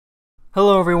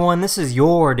Hello everyone, this is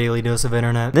your daily dose of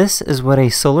internet. This is what a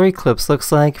solar eclipse looks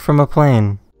like from a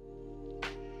plane.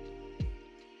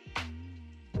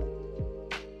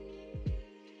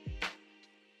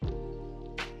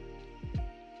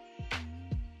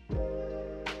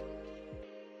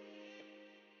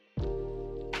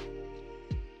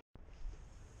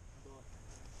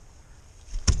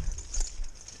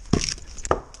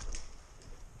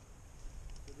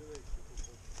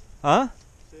 Huh?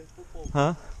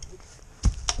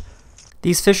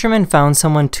 These fishermen found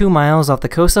someone 2 miles off the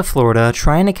coast of Florida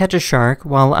trying to catch a shark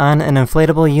while on an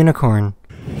inflatable unicorn.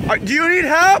 Do you need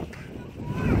help?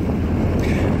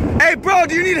 Hey bro,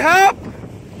 do you need help?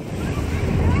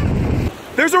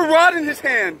 There's a rod in his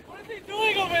hand. What is he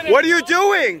doing over there? What are you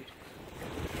doing?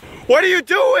 What are you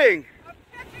doing? I'm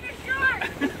catching a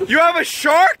shark! You have a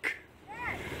shark?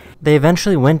 They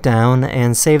eventually went down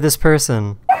and saved this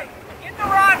person. Get the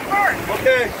rod first!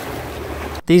 Okay.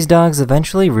 These dogs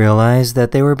eventually realized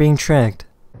that they were being tricked.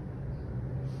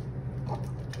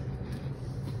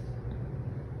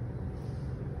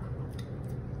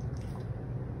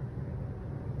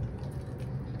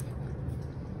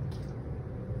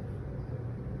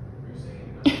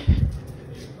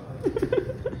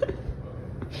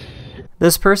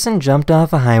 This person jumped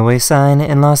off a highway sign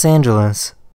in Los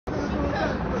Angeles.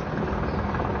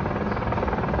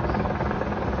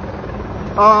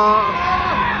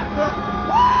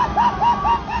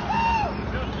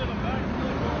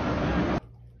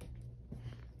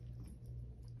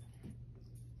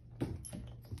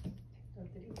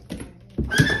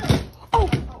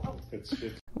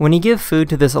 When you give food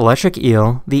to this electric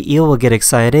eel, the eel will get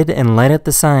excited and light up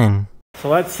the sign. So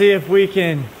let's see if we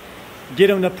can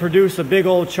get him to produce a big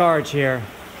old charge here.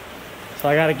 So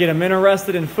I gotta get him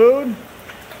interested in food.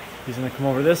 He's gonna come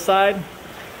over this side.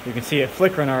 You can see it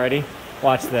flickering already.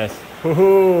 Watch this.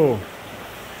 Woohoo!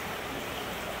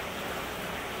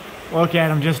 Look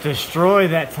at him just destroy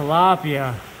that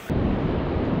tilapia.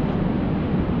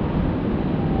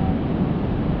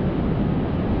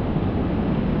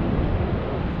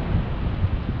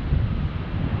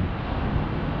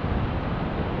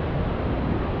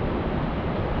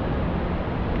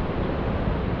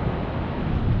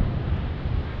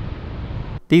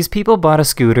 These people bought a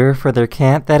scooter for their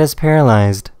cat that is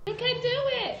paralyzed. I can do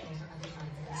it!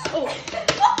 Oh.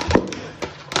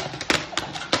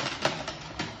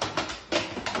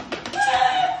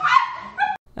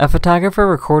 A photographer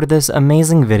recorded this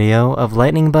amazing video of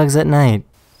lightning bugs at night.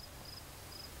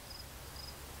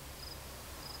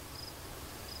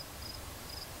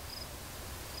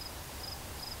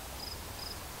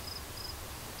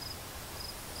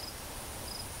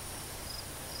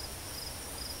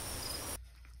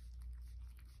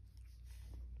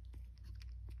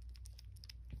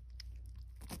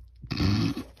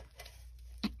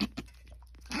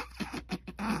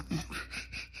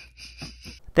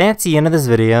 That's the end of this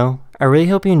video. I really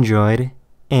hope you enjoyed,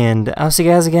 and I'll see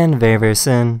you guys again very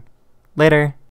soon. Later.